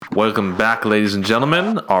Welcome back, ladies and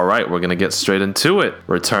gentlemen. All right, we're going to get straight into it.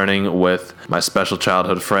 Returning with my special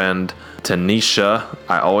childhood friend, Tenesha.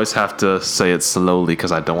 I always have to say it slowly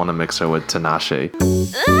because I don't want to mix her with Tinashe.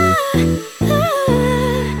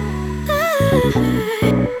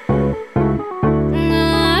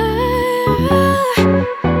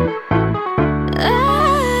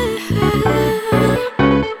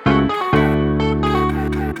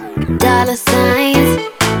 Dollar signs.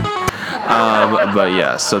 But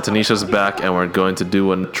yeah, so Tanisha's back and we're going to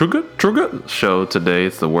do a trigger show today.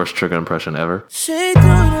 It's the worst trigger impression ever.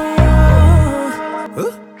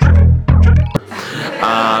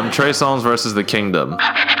 Trey Songz versus The Kingdom.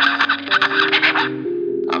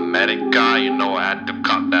 I met a guy, you know I had to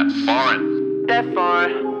cut that foreign. That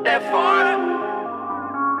foreign.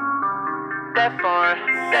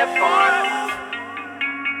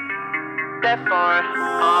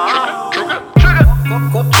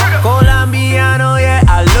 Colombiano, yeah,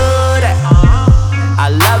 I love that. I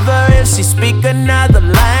love her if she speak another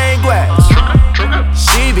language.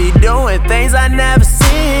 She be doing things I never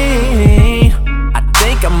seen. I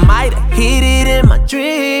think I might have hit it in my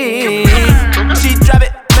dream. She drop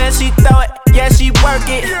it, man, she throw it, yeah, she work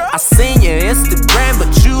it. I seen your Instagram,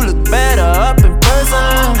 but you look better up in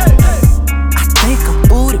person. I think her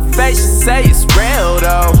booty face, she say it's real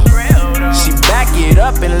though. She back it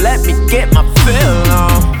up and let me get my fill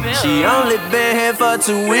on. She only been here for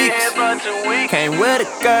 2 weeks. Came with the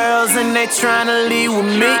girls and they tryna leave with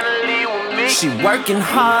me. She working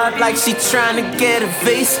hard like she tryna get a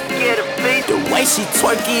visa. The way she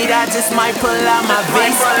twerk it, I just might pull out my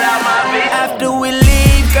visa. After we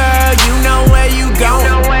leave, girl, you know where you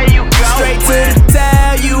going. Straight to the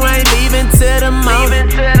tail, you ain't leaving till the morning.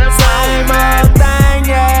 Same old thing,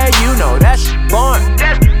 yeah, you know that shit boring.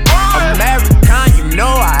 American, you know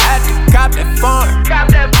I had to cop that foreign.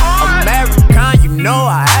 American, you know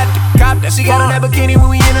I had to cop that. She got on that bikini when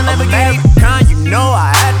we in a Lamborghini. American, you know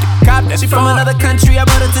I had to cop that. She from another country, I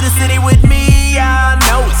brought her to the city with me. I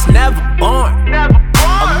know it's never boring.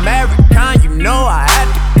 American, you know I had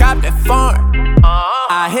to cop that foreign.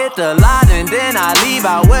 I hit the lot and then I leave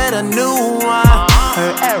out with a new one.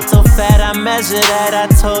 Her air so fat, I measure that, I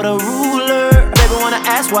told a ruler. Baby wanna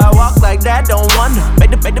ask why I walk like that, don't wonder.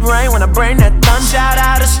 Make the rain when I bring that thunder. Shout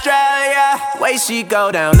out Australia, way she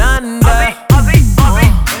go down under.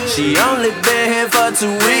 She only been here for 2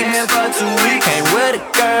 weeks. Came with the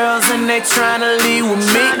girls and they tryna leave with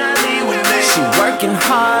me. She working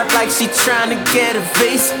hard like she tryna get a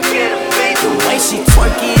visa. The way she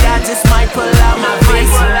twerk it, I just might pull out my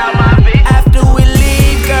visa. After we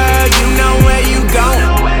leave, girl, you know where you going.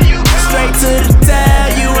 Straight to the tail,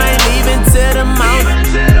 you ain't leaving till the morning.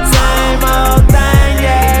 Same old thing,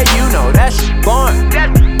 yeah, you know that shit boring.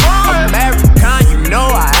 American, you know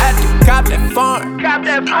I had to cop that foreign.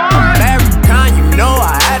 American, you know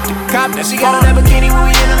I had to cop that. She got on that bikini when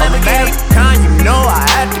we in a Lamborghini. American, you know I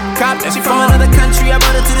had to cop that. She from another country, I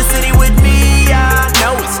brought her to the city with me. I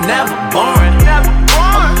know it's never boring.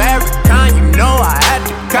 American, you know I had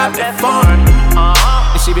to cop that foreign.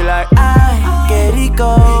 And she be like, I get it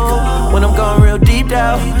go when I'm going real deep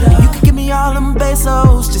though. You can give me all them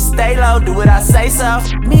pesos, just stay low, do what I say so.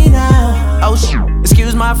 Me now, oh shoot,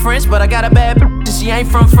 excuse my French, but I got a bad bitch. She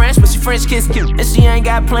ain't from France, but she French kiss cute. And she ain't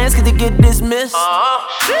got plans cause they get dismissed.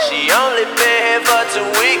 She only been here for 2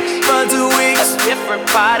 weeks. A different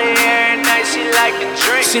party every night, she like to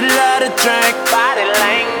drink. She love to drink, body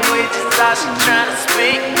language is all she tryna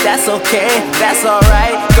speak. That's okay, that's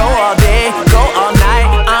alright. Go all day, go all night,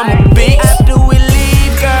 I'm a beast. After we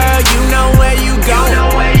leave, girl, you know where you going.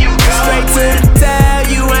 Straight to the tail,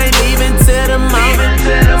 you ain't leaving till the morning.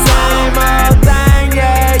 Same old thing,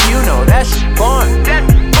 yeah, you know that shit boring.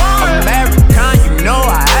 American, you know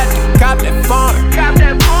I had to cop that foreign.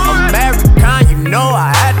 American, you know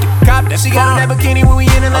I had to cop that. She got on that bikini when we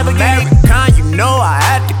in a Lamborghini. American, you know I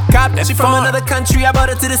had to cop that. She from another country, I brought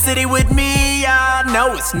her to the city with me. I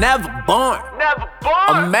know it's never boring.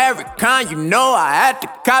 American, you know I had to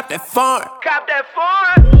cop that foreign.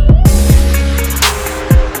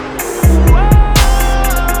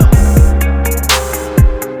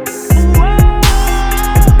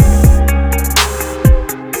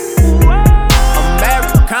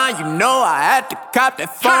 You know I had to cop that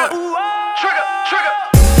foreign. Trigger.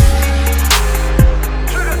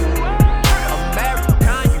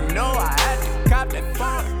 American, you know I had to cop that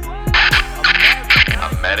foreign. I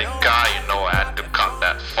met a guy, you know I had to cut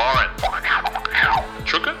that foreign.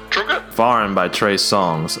 Trigger. Foreign by Trey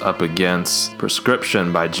Songz up against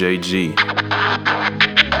Prescription by JG.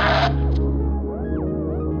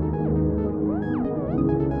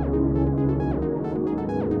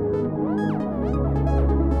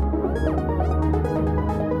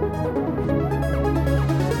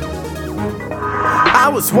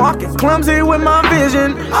 was walking clumsy with my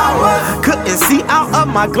vision. Couldn't see out of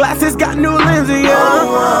my glasses, got new lenses,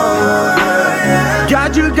 yeah.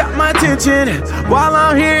 God, you got my attention while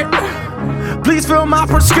I'm here. Please fill my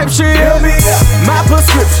prescription. Fill me up. My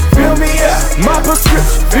prescription. Fill me up. My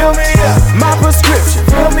prescription. Fill me up. My prescription.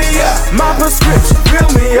 Fill me up. My prescription.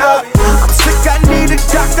 Fill me up. I'm sick, I need a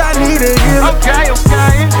doctor, I need a healer. Okay.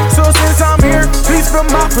 So since I'm here, please fill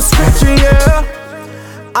my prescription, yeah.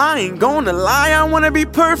 I ain't gonna lie, I wanna be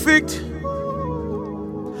perfect,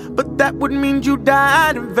 but that would mean you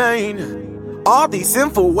died in vain. All these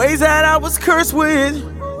sinful ways that I was cursed with,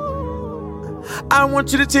 I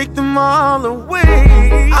want you to take them all away.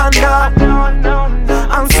 I know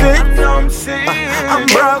I'm sick, I'm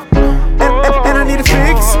broke, and I need a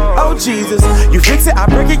fix. Oh Jesus, you fix it, I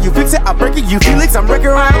break it, you fix it, I break it, you Felix, I'm breaking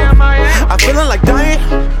around. I'm feeling like dying.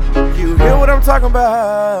 You hear what I'm talking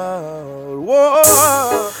about?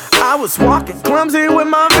 Whoa. I was walking clumsy with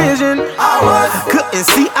my vision. Couldn't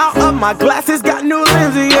see out of my glasses, got new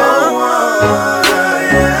lenses, yeah.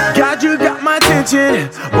 God, you got my attention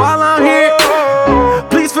while I'm here.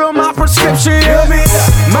 Please fill my prescription. Fill me up.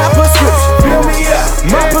 My prescription. Fill me up.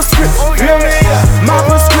 My prescription. Fill me up. My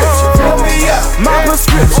prescription. Fill me up. My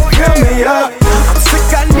prescription. Fill me up. I'm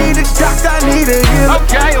sick, I need a doctor, I need a healer.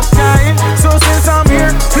 Okay. So since I'm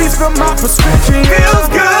here, please fill my prescription. Feels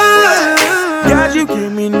good. God, you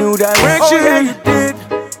give me new direction. Oh, yeah, you did.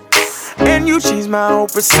 And you changed my whole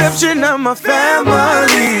perception of my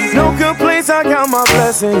family. No complaints, I count my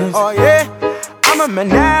blessings. Oh yeah, I'm a man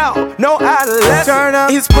now, no adolescent. Turn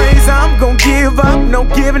up his praise, I'm gon' give up. No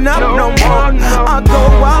giving up, no more. I'll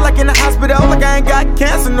go wild like in the hospital, like I ain't got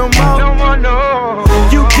cancer no more.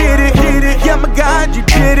 You get it, yeah my God, you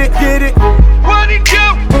did it. What'd you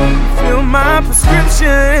do? Fill my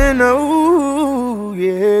prescription, oh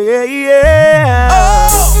yeah. Oh.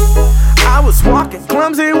 I was walking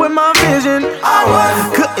clumsy with my vision.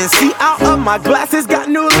 Couldn't see out of my glasses, got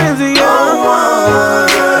new lenses, yeah.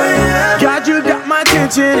 God, you got my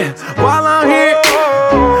attention while I'm here.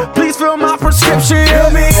 Please fill my prescription.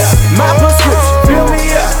 Fill me up. My prescription. Fill me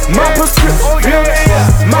up. My prescription. Fill me up.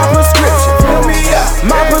 My prescription. Fill me up.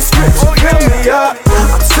 My prescription. Fill me up.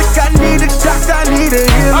 I'm sick, I need a doctor, I need a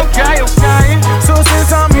healer. Okay. So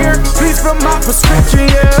since I'm here, please fill my prescription,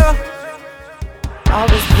 yeah. I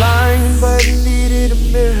was blind but needed a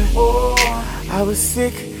mirror. I was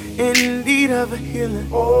sick in need of a healing.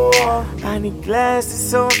 I need glasses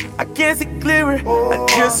so I can see clearer. I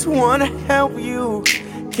just wanna help you.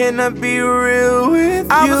 Can I be real with you?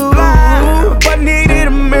 I was blind but needed a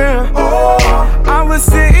mirror. I was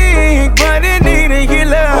sick but I need a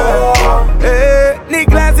healer. Need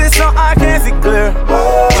glasses so I can see clear.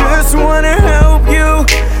 Just wanna help you.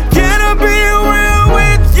 Can I be real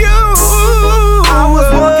with you? I was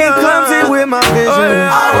walking clumsy with my vision.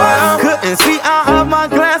 Couldn't see out of my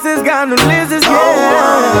glasses, got no lenses,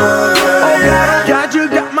 yeah. God, you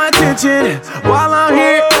got my attention while I'm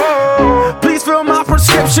here. Please fill my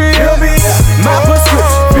prescription. Fill me up. My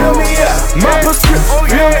prescription. Fill me up. My prescription.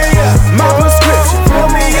 Fill me up. My prescription. Fill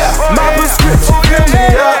me up. My prescription. Fill me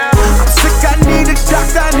up. I'm sick, I need a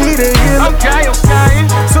doctor, I need a healer. Okay.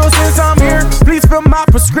 So since I'm here, please fill my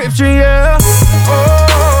prescription, yeah.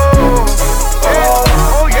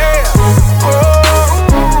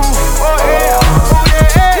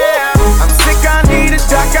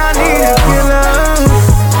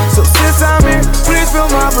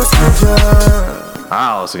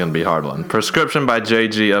 Oh, it's gonna be a hard one. Prescription by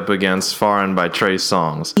JG up against Foreign by Trey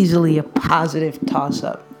Songz. Easily a positive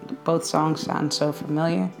toss-up. Both songs sound so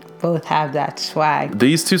familiar. Both have that swag.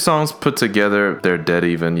 These two songs put together, they're dead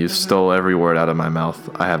even. You stole every word out of my mouth.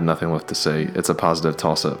 I have nothing left to say. It's a positive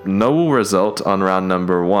toss-up. No result on round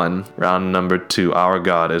number 1. Round number 2, Our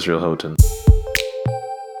God, Israel Houghton.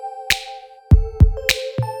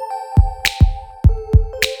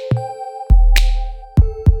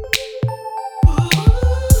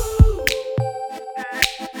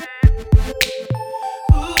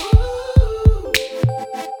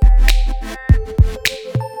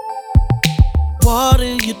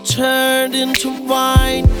 Water you turned into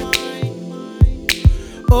wine.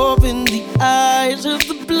 Open the eyes of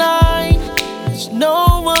the blind. There's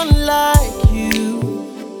no one like you.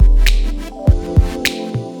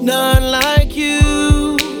 None like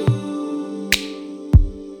you.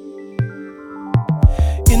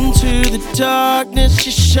 Into the darkness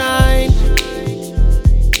you shine.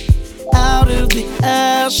 Out of the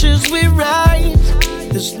ashes we rise.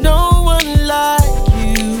 There's no one like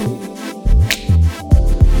you.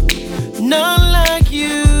 None like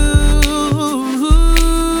you.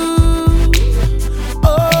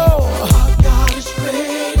 Oh, our God is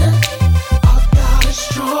greater. Our God is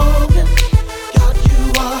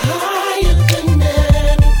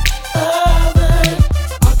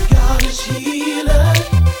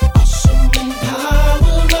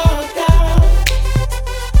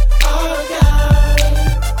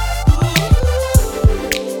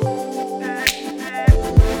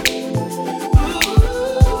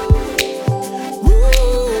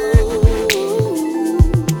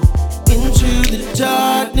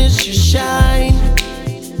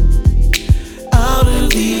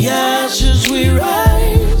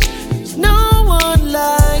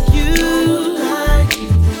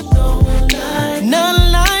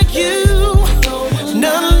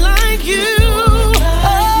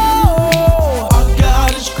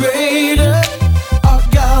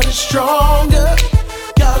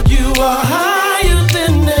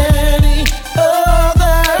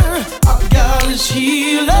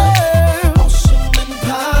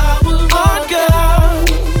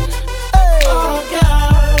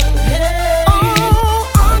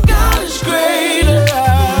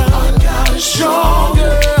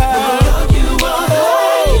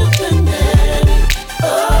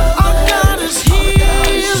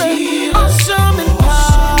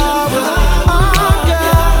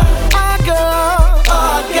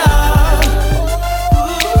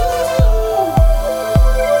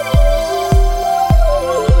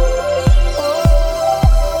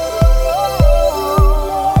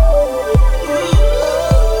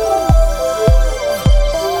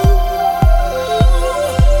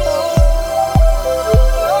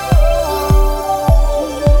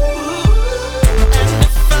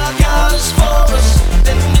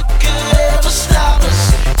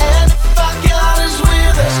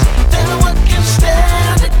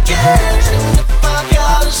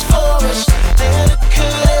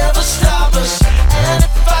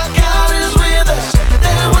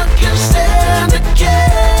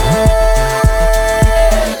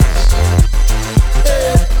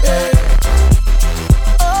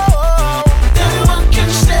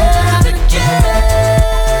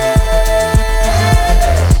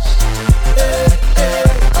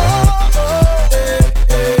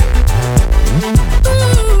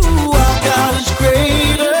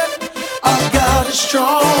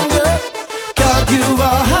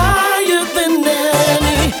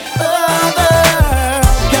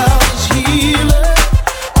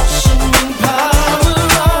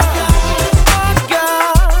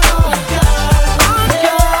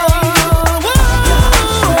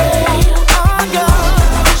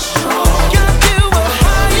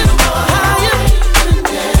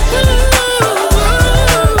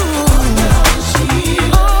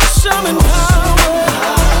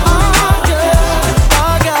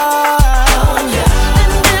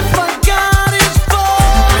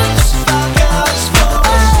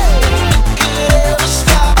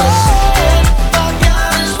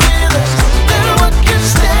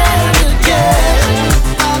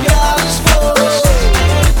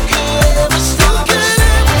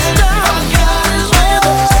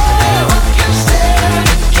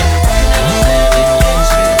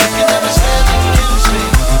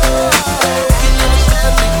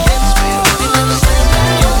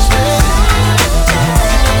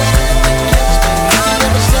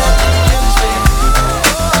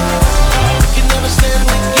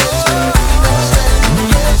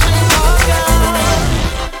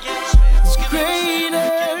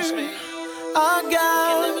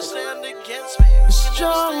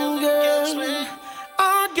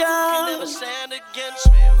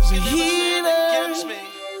healer.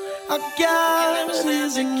 Our God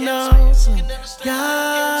is an awesome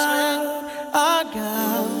God. Our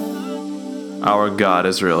God. Our God,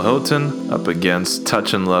 Israel Houghton, up against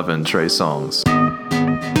Touchin' Lovin', Trey Songz.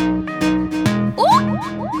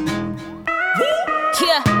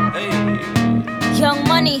 Yeah. Young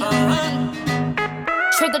Money.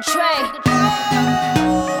 Trigger Trey.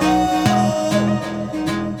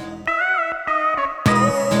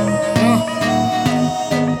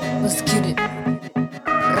 Let's get it.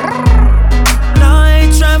 No, I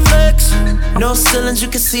ain't tryna flex. No ceilings, you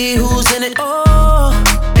can see who's in it. Oh,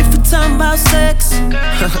 if we're talking about sex,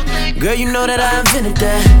 girl, you know that I invented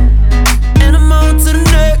that. And I'm on to the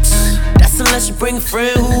next. That's unless you bring a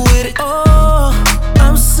friend who with it. Oh,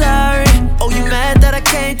 I'm sorry. Oh, you mad that I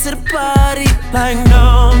came to the party? Like,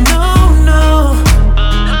 no, no, no.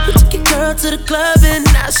 You took your girl to the club and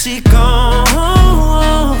now she gone.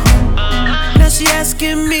 Now she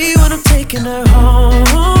asking me when I'm taking her home.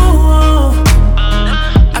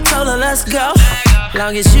 I told her let's go,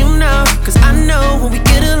 long as you know, cause I know when we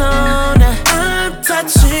get alone. Now I'm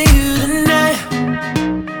touching you tonight.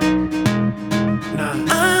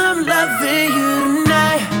 I'm loving you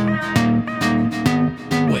tonight.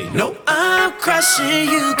 Wait, no, I'm crushing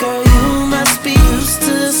you, girl. You must be used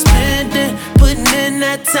to spending, putting in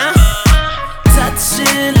that time.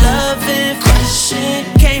 Touching, loving, crushing,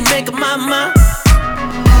 can't make up my mind.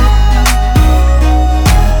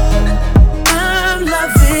 I'm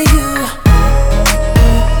loving you.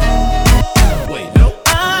 Wait, no,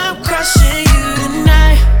 I'm crushing you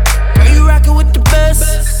tonight. Girl, you rockin' with the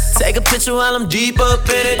best. Take a picture while I'm deep up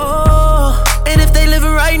in it. Oh, and if they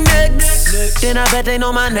living right next, then I bet they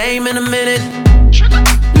know my name in a minute.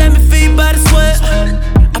 Let me feed by the sweat.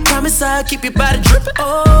 I promise I'll keep your body drippin'.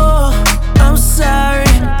 Oh, I'm sorry.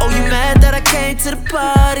 Oh, you mad that I came to the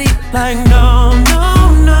party? Like, no,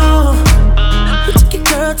 no, no. You took your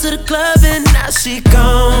girl to the club and now she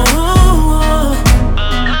gone.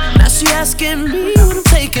 Now she asking me when I'm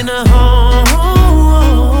taking her home.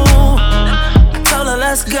 I told her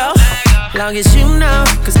let's go, long as you know,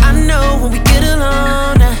 cause I know when we get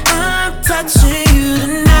alone. Now I'm touching you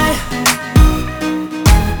tonight.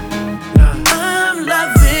 I'm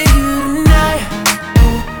loving you tonight.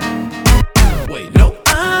 Wait, no,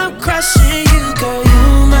 I'm crushing you, girl.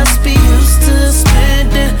 You must be used to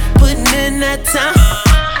spending, putting in that time.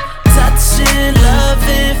 Touching,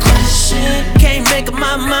 loving, crushing, can't make up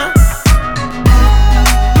my mind.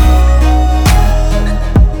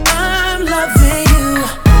 I'm loving you.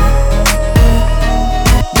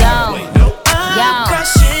 Yo. Wait, no, I'm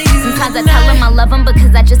crushing you. Sometimes I tell him I love him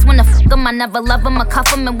because I just wanna fuck him. I never love him, I cuff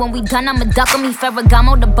him, and when we done, I'ma duck him. He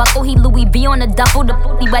Ferragamo, the buckle, he Louis V on the duffel. The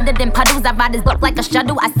booty wetter than puddles, I ride his butt like a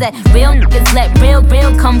shuttle. I said, real niggas let real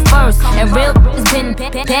come first, and real has been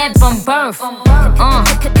bad from birth.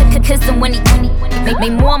 Kiss him when he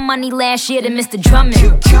made more money last year than Mr. Drummond. He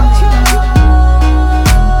like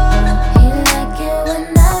it when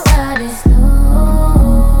I ride it slow.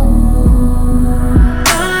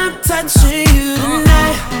 I'm touching you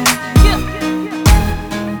tonight.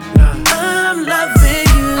 I'm loving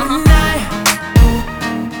you tonight.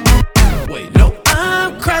 Wait, no,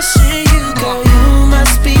 I'm crushing you, girl. You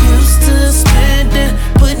must be used to spending,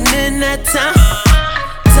 putting in that time.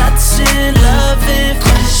 Touching, loving,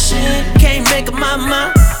 crushing, can't make up my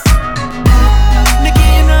mind. Nigga,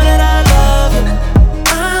 you know that I love you.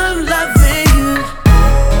 I'm loving you,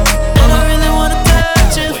 and I really wanna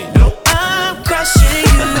touch you. Wait, no, I'm crushing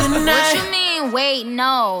you What tonight. you mean? Wait,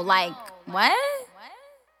 no, like what?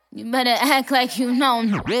 You better act like you know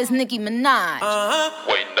this Nicki Minaj.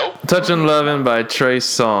 Touchin' Lovin' by Trey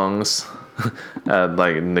Songz.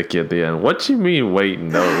 Like Nicki at the end. What you mean, wait,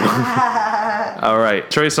 no? All right,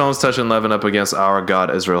 Trey Songz, Touchin' Lovin' up against Our God,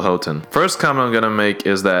 Israel Houghton. First comment I'm gonna make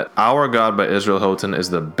is that Our God by Israel Houghton is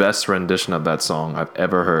the best rendition of that song I've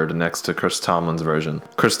ever heard, next to Chris Tomlin's version.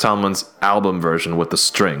 Chris Tomlin's album version with the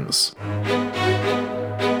strings.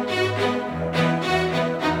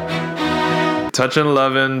 Touchin'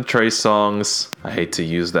 Lovin', Trey Songz. I hate to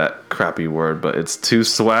use that crappy word, but it's too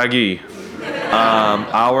swaggy.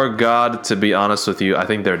 Our God, to be honest with you, I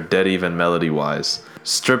think they're dead even melody-wise.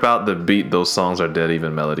 Strip out the beat, those songs are dead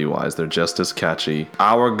even melody-wise. They're just as catchy.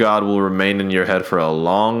 Our God will remain in your head for a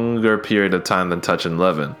longer period of time than Touchin'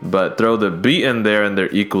 Lovin'. But throw the beat in there and they're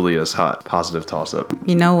equally as hot. Positive toss-up.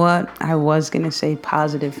 You know what? I was gonna say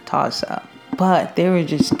positive toss-up, but there were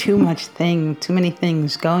just too many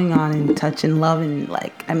things going on in Touchin' Lovin'.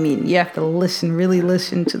 Like, I mean, you have to really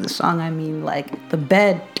listen to the song. I mean, like the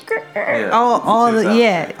bed,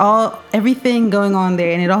 everything going on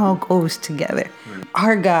there, and it all goes together.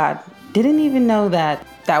 Our God, Didn't even know that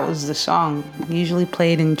was the song. Usually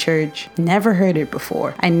played in church. Never heard it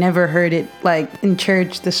before. I never heard it, like, in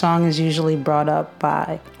church, the song is usually brought up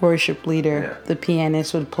by worship leader. Yeah. The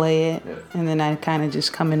pianist would play it, and then I'd kind of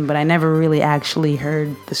just come in, but I never really actually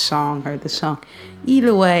heard the song.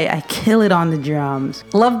 Either way, I kill it on the drums.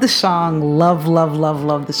 Love the song. Love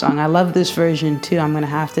the song. I love this version too. I'm going to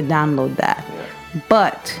have to download that. Yeah.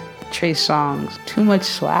 But Trey Songz, too much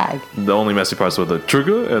swag. The only messy parts were the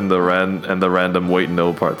trigger and the random wait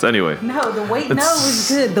no parts. Anyway. No, the wait no was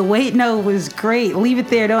good. The wait no was great. Leave it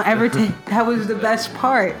there. Don't ever take. That was the best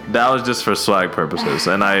part. That was just for swag purposes,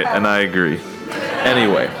 and I agree.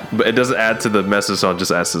 Anyway, but it doesn't add to the message song,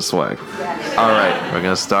 just adds to the swag. All right, we're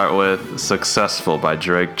gonna start with "Successful" by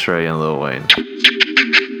Drake, Trey, and Lil Wayne.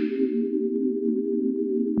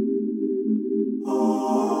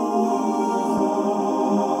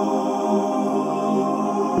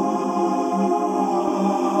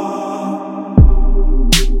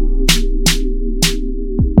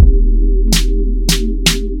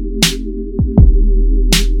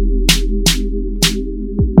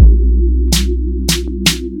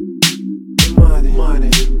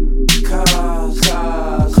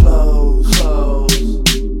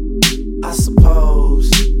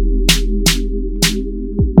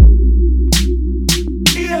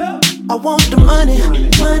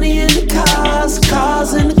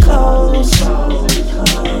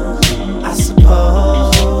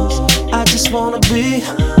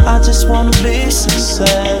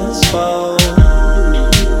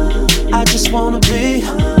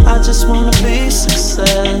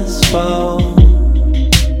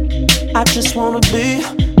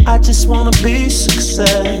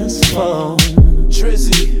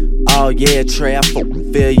 Trey, I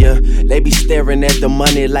feel ya. They be staring at the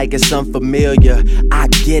money like it's unfamiliar. I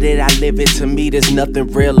get it, I live it, to me there's nothing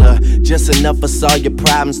realer. Just enough for solve your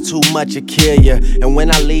problems, too much to kill ya. And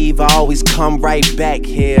when I leave, I always come right back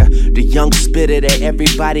here. The young spitter that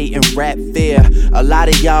everybody in rap fear. A lot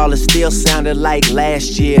of y'all are still sounding like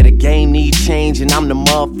last year. The game needs change and I'm the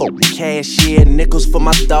motherfucking cashier. Nickels for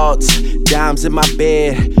my thoughts, dimes in my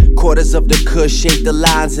bed. Quarters of the kush shape the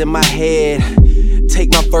lines in my head.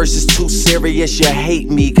 Take my verses too serious, you hate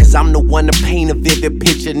me. Cause I'm the one to paint a vivid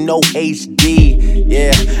picture, no HD.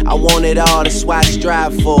 Yeah, I want it all, that's why I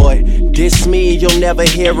strive for it. Diss me, you'll never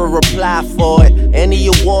hear a reply for it. Any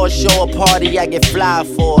award show or party, I get fly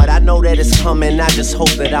for it. I know that it's coming, I just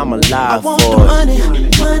hope that I'm alive for it. I want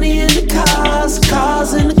the money in the cars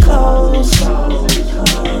in the clothes.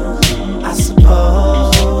 I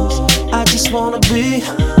suppose I just wanna be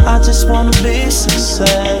successful.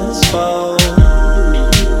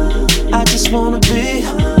 I just wanna be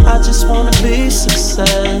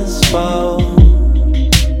successful.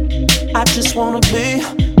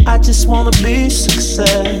 I just wanna be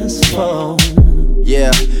successful.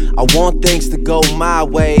 Yeah, I want things to go my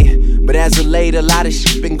way, but as of late, a lot of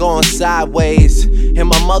shit been going sideways. And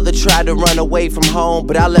my mother tried to run away from home,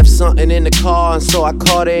 but I left something in the car, and so I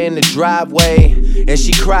caught her in the driveway. And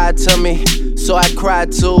she cried to me, so I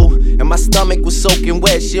cried too. And my stomach was soaking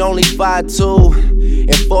wet, she only 5'2".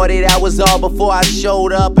 And 48 hours all before I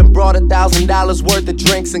showed up and brought $1,000 worth of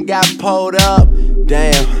drinks and got pulled up.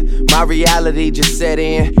 Damn, my reality just set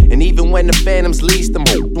in. And even when the phantoms least, I'm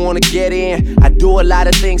wanna get in. I do a lot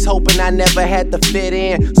of things hoping I never had to fit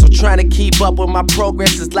in. So trying to keep up with my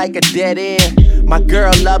progress is like a dead end. My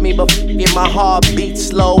girl love me, but my heart beats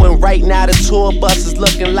slow. And right now the tour bus is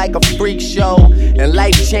looking like a freak show. And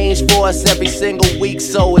life changed for us every single week,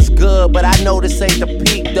 so it's good. But I know this ain't the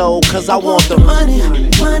peak though, cause I want the money in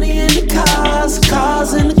the cars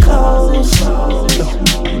in the clothes.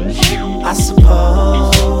 I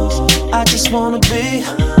suppose I just wanna be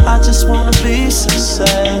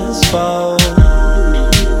successful.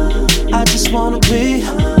 I just wanna be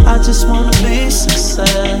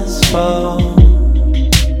successful.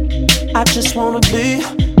 I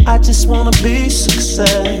just wanna be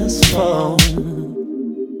successful.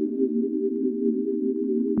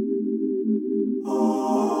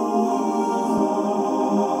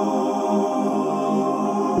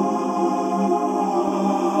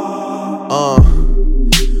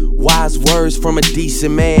 Wise words from a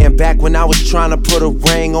decent man. Back when I was trying to put a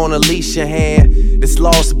ring on Alicia's hand. This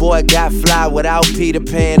lost boy got fly without Peter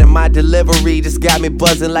Pan. And my delivery just got me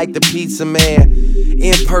buzzing like the pizza man.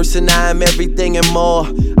 In person I am everything and more.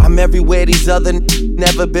 I'm everywhere these other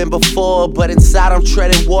never been before. But inside I'm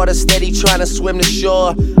treading water, steady trying to swim to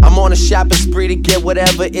shore. I'm on a shopping spree to get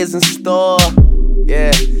whatever is in store.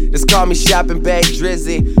 Yeah, Just call me shopping bag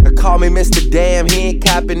Drizzy. Or call me Mr. Damn, he ain't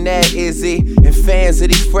copping that, is he? And fans of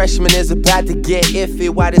these freshmen is about to get iffy.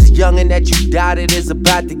 Why this youngin' that you doubted is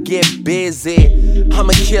about to get busy.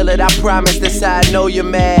 I'ma kill it, I promise, that's how I know you're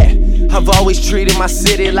mad. I've always treated my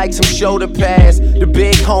city like some shoulder pads. The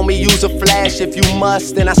big homie use a flash if you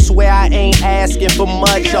must. And I swear I ain't asking for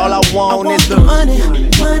much. All I want is the money,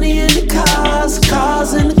 money in the cars,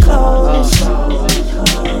 cars in the clothes.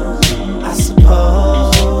 I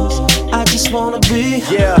suppose I just wanna be,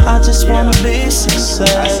 I just wanna be successful.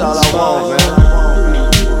 That's all I want,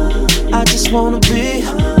 man. I just wanna be,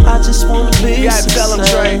 I just wanna be you gotta tell him,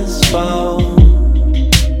 Trey.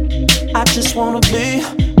 I just wanna be,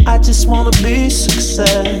 I just wanna be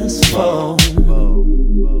successful.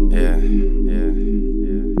 Yeah.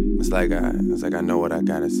 It's like I know what I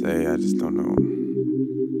gotta say. I just don't know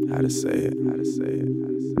how to say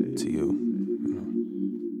it to you.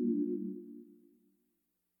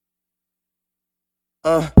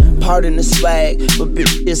 Pardon the swag, but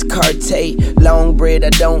bitch, it's Cartier. Long bread, I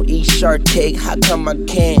don't eat shark cake. How come I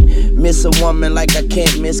can't miss a woman like I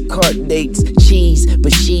can't miss court dates? Cheese,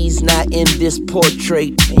 but she's not in this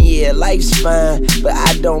portrait. And yeah, life's fine, but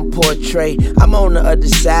I don't portray. I'm on the other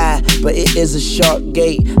side, but it is a short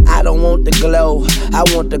gate. I don't want the glow, I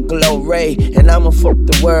want the glow ray. And I'ma fuck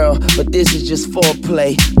the world, but this is just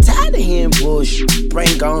foreplay. Tired of hearing bullshit,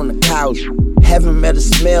 bring her on the couch. Haven't met a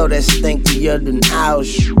smell that stinkier than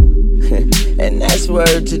ours. And that's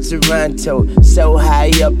word to Toronto. So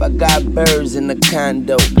high up, I got birds in the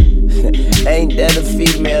condo. Ain't that a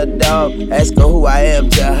female dog? Ask her who I am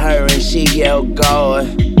to her and she yelled God.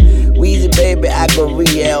 Weezy baby, I go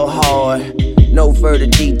real hard. No further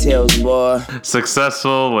details, boy.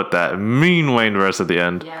 Successful with that mean Wayne verse at the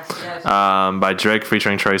end. Yes. By Drake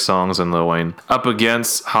featuring Trey Songz and Lil Wayne. Up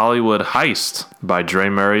against Hollywood Heist by Dre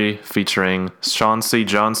Murray featuring Sean C.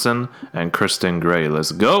 Johnson and Kristen Gray.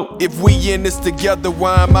 Let's go. If we in this together,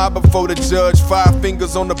 why am I before the judge? 5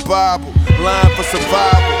 fingers on the Bible, line for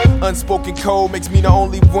survival. Unspoken code makes me the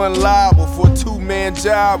only one liable for a 2-man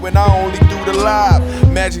job when I only do the live.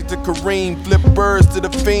 Magic to Kareem, flip birds to the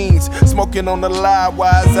fiends. Smoking on the live,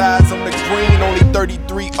 while his eyes on the green. Only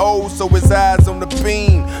 33 old, so his eyes on the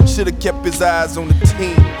beam. Should've kept his eyes on the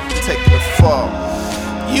team, taking the fall.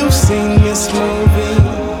 You've seen this movie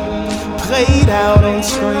played out on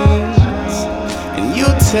screens, and you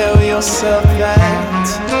tell yourself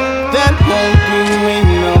that won't bring me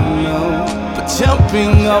no. But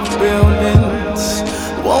jumping up buildings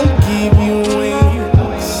won't give you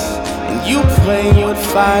wings, and you play with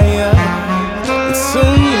fire, and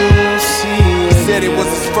soon you will see it. Said it was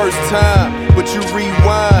his first time, but you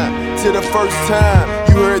rewind to the first time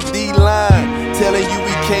you heard the line telling you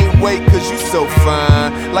he can't wait cause you so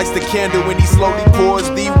fine. Lights the candle when he slowly pours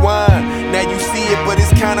the wine. Now you see it, but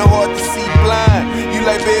it's kinda hard to see blind. You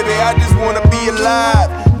like, baby, I just wanna be alive.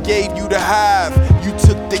 Gave you the hive, you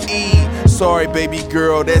took the E. Sorry, baby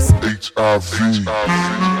girl, that's HIV.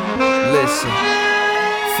 Listen,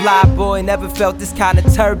 fly boy never felt this kind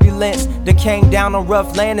of turbulence. That came down on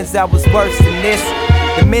rough landings that was worse than this.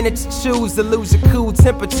 The minute you choose to lose your cool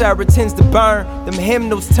temperature, it tends to burn. Them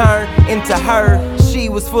hymnals turn into her. She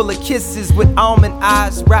was full of kisses with almond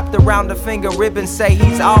eyes wrapped around the finger ribbon, say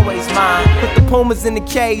he's always mine. Put the Pumas in the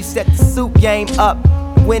cage, set the soup game up.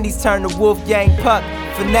 Wendy's turned to Wolfgang Puck.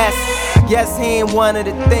 Finesse, guess he ain't wanted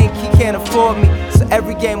to think he can't afford me. So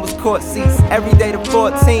every game was court seats, every day the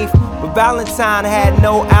 14th. But Valentine had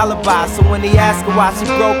no alibi, so when he asked her why she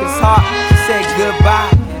broke his heart, she said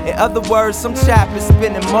goodbye. In other words, some chap is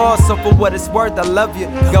spending more, so for what it's worth, I love you.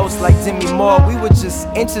 Ghost like Demi Moore, we were just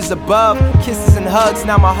inches above. Kisses and hugs,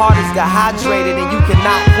 now my heart is dehydrated and you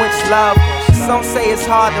cannot quench love. Some say it's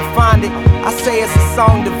hard to find it, I say it's a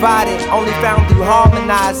song divided, only found through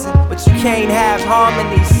harmonizing. But you can't have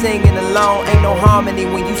harmony singing alone, ain't no harmony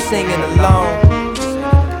when you singing alone.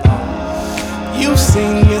 You've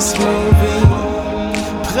seen this movie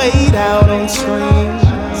played out on screens,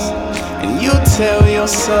 and you tell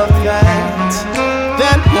yourself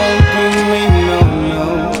that won't bring me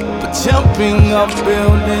no. But jumping up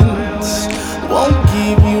buildings won't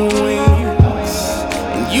give you wings,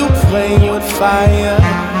 and you play with fire,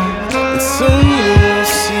 and soon you will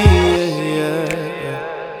see it.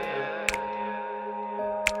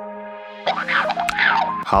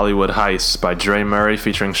 Hollywood Heist by Dre Murray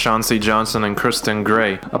featuring Chauncey Johnson and Kristen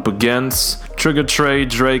Gray up against Trigger Trey,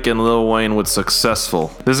 Drake, and Lil Wayne with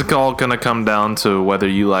Successful. This is all gonna come down to whether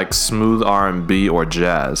you like smooth R&B or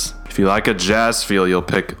jazz. If you like a jazz feel, you'll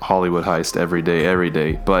pick Hollywood Heist every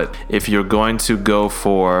day. But if you're going to go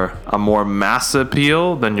for a more mass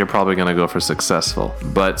appeal, then you're probably gonna go for Successful.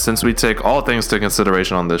 But since we take all things into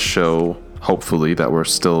consideration on this show, hopefully that we're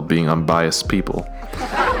still being unbiased people.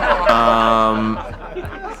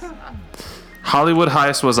 Hollywood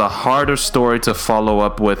Heist was a harder story to follow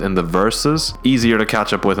up with in the verses, easier to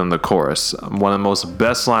catch up with in the chorus. One of the most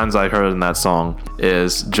best lines I heard in that song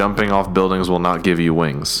is, "Jumping off buildings will not give you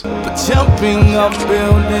wings." But jumping off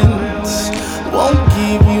buildings won't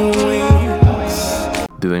give you wings.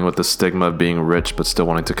 Dealing with the stigma of being rich but still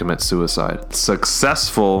wanting to commit suicide.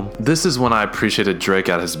 Successful, this is when I appreciated Drake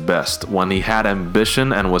at his best, when he had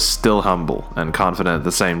ambition and was still humble and confident at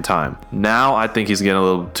the same time. Now I think he's getting a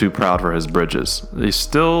little too proud for his bridges. He's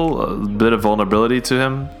still a bit of vulnerability to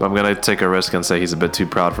him, but I'm gonna take a risk and say he's a bit too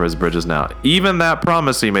proud for his bridges now. Even that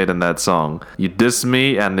promise he made in that song, "You diss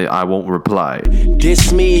me and I won't reply."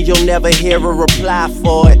 Diss me, you'll never hear a reply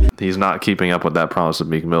for it. He's not keeping up with that promise with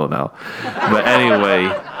Meek Mill now. But anyway,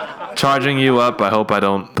 charging you up. I hope I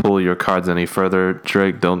don't pull your cards any further.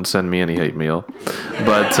 Drake, don't send me any hate mail.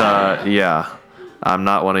 But yeah, I'm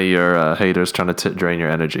not one of your haters trying to drain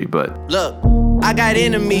your energy. But Look, I got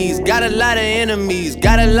enemies, got a lot of enemies,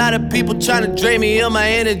 got a lot of people trying to drain me of my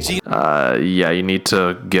energy. yeah, you need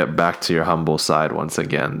to get back to your humble side once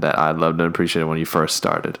again that I loved and appreciated when you first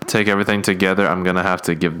started. Take everything together, I'm gonna have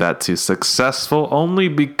to give that to Successful only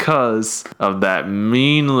because of that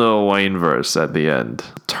mean Lil Wayne verse at the end.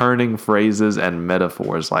 Turning phrases and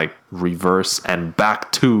metaphors like reverse and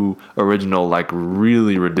back to original like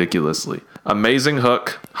really ridiculously. Amazing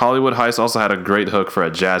hook. Hollywood Heist also had a great hook for a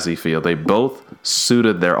jazzy feel. They both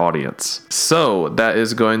suited their audience. So that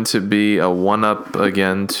is going to be a 1-up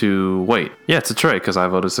again to wait. Yeah, it's a Trey because I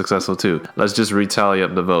voted Successful too. Let's just retally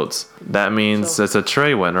up the votes. That means it's a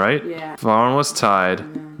Trey win, right? Yeah. Vaughn was tied.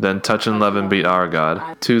 Then Touch and Love and Beat Our God.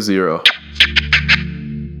 2-0.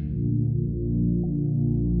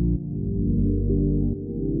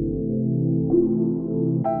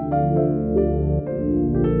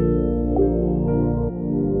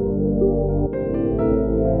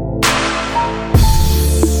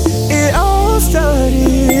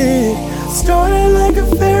 Started like a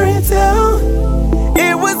fairy tale.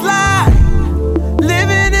 It was like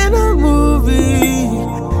living in a movie.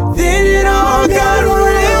 Then it all got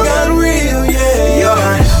real, yeah. Yo,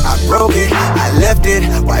 I broke it, I left it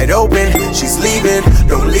wide open. She's leaving,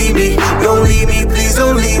 don't leave me, please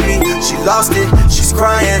don't leave me. She lost it, she's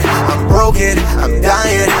crying. I'm broken, I'm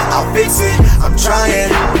dying. I'll fix it, I'm trying.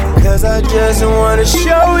 Cause I just wanna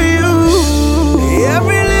show you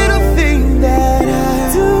every little thing that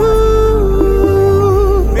I do.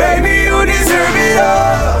 Baby, you deserve it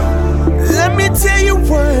all. Let me tell you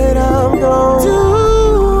what I'm gonna do.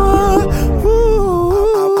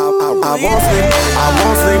 I won't sleep, I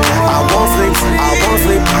won't sleep, I won't sleep, I won't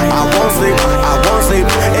sleep, I won't sleep, I won't sleep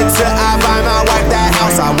until I buy my wife that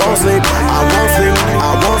house. I won't sleep, I won't sleep,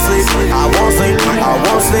 I won't sleep, I won't sleep, I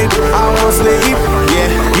won't sleep, I won't sleep. Yeah,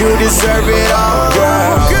 you deserve it all,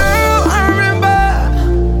 girl. Girl, I remember.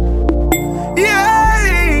 Yeah.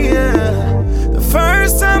 The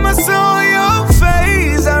first time I saw your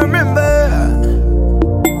face, I remember.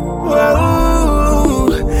 Whoa,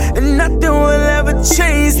 and nothing will ever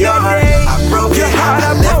change that day. I broke your heart, I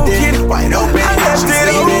broke it wide open. I left it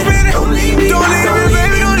open. Don't leave me, baby, don't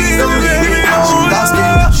leave me, baby. She lost it,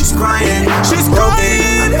 she's crying, she's broken.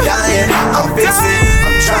 I'm dying, I'll fix it,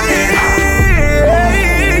 I'm trying.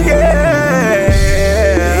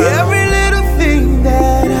 Every little thing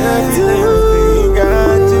that I do,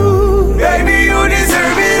 baby, you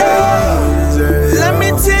deserve it all. Let me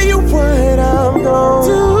tell you what I'm gonna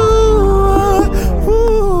do.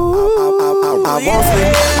 I won't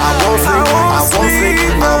sleep, I won't sleep, I won't sleep,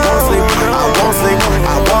 I won't sleep, I won't sleep,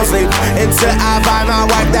 I won't sleep until I buy my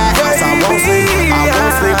wife that house. I won't sleep, I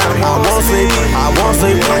won't sleep, I won't sleep, I won't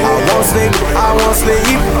sleep, I won't sleep, I won't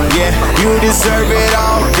sleep. Yeah, you deserve it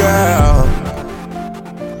all, girl.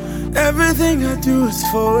 Everything I do is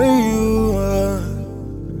for you.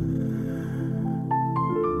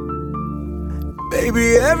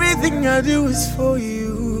 Baby, everything I do is for you.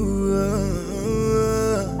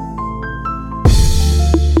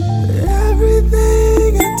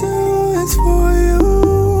 Everything I do is for you.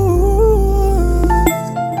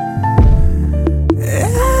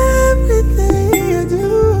 Everything I do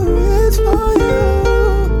is for you.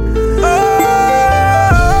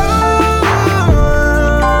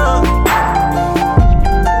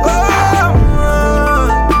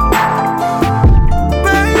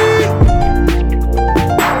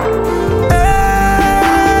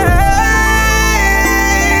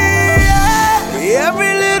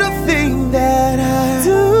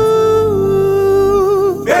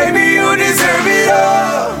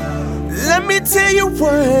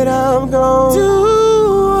 what I'm gon' do.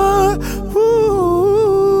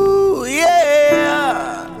 Ooh,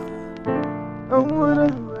 yeah. I'm gonna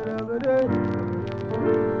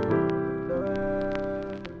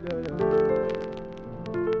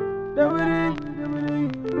do it.